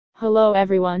Hello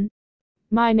everyone.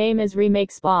 My name is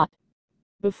Remake Spot.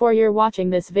 Before you're watching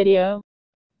this video,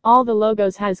 all the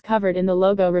logos has covered in the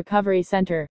logo recovery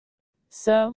center.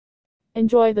 So,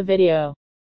 enjoy the video.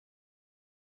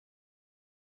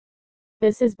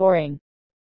 This is boring.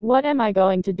 What am I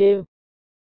going to do?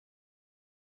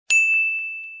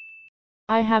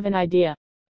 I have an idea.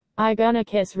 I gonna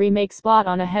kiss Remake Spot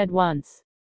on a head once.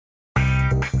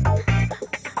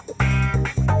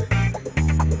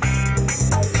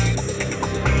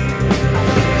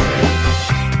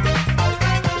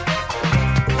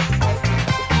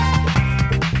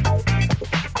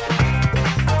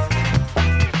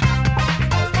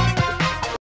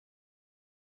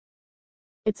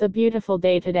 It's a beautiful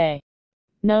day today.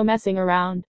 No messing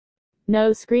around.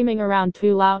 No screaming around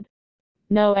too loud.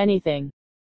 No anything.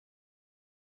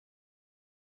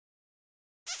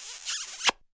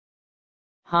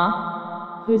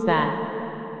 Huh? Who's that?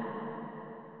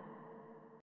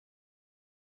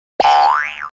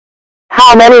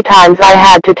 How many times I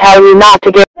had to tell you not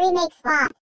to get Remake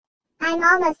Spot. I'm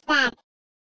almost back.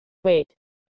 Wait.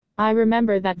 I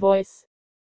remember that voice.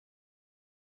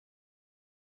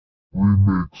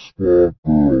 Remake Spot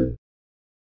Girl.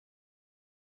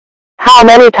 How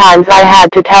many times I had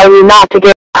to tell you not to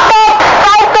get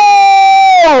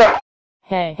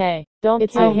Hey, don't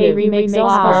kill me. Remake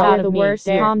Spot out of the worst.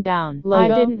 Calm down. I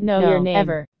didn't know your name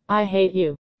ever. I hate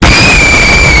you.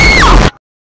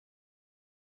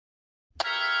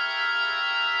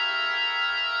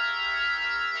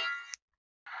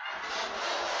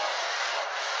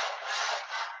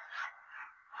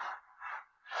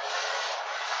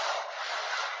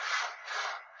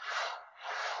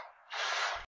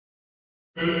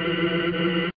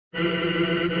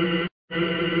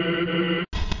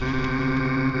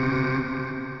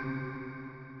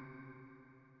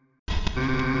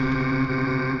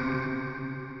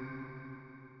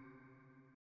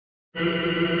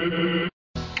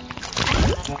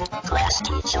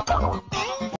 Klasky, Csupo.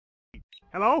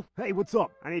 Hello? Hey, what's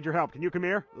up? I need your help. Can you come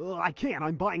here? I can't.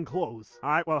 I'm buying clothes.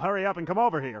 Alright, well, hurry up and come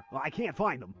over here. I can't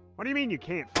find them. What do you mean you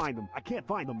can't find them? I can't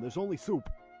find them. There's only soup.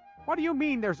 What do you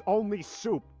mean there's only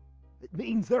soup? It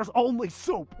means there's only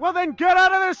soup. Well, then get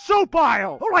out of the soup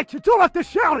aisle! Alright, you don't have to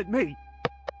shout at me!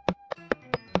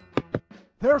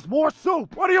 There's more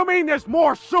soup! What do you mean there's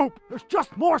more soup? There's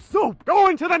just more soup! Go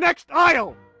into the next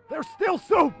aisle! There's still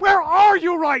soup! Where are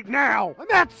you right now?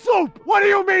 I'm at soup! What do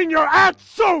you mean you're at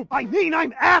soup? I mean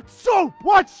I'm at soup!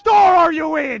 What store are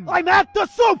you in? I'm at the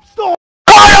soup store!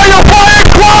 Why are you buying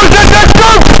clothes at the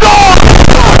soup store?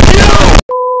 Fuck you!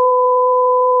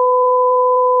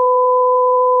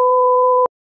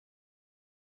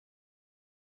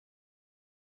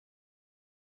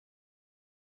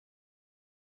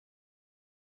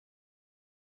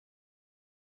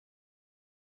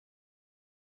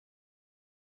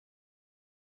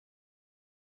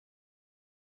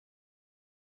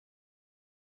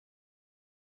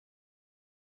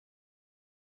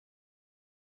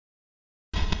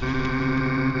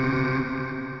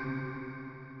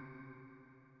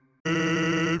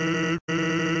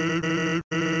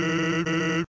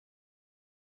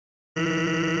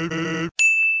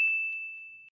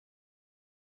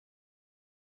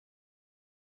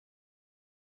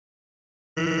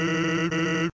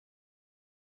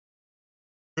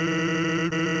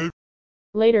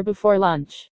 Later before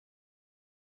lunch.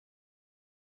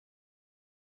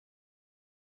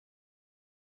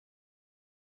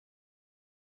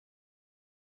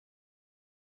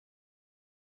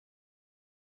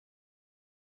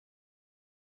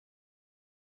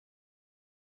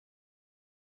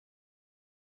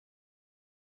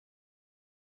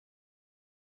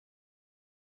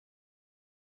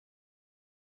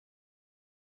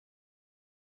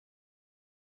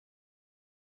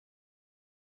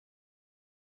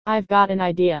 I've got an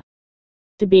idea.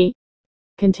 To be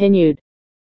continued.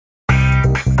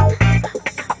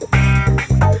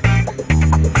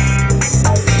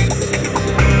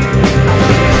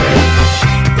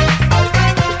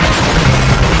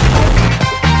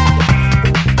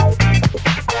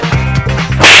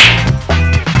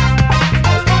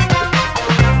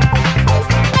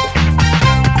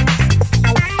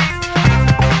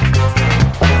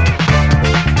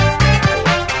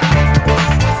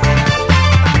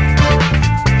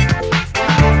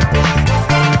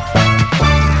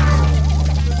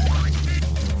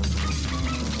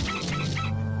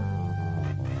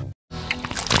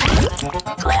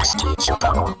 Klasky,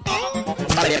 Csupo.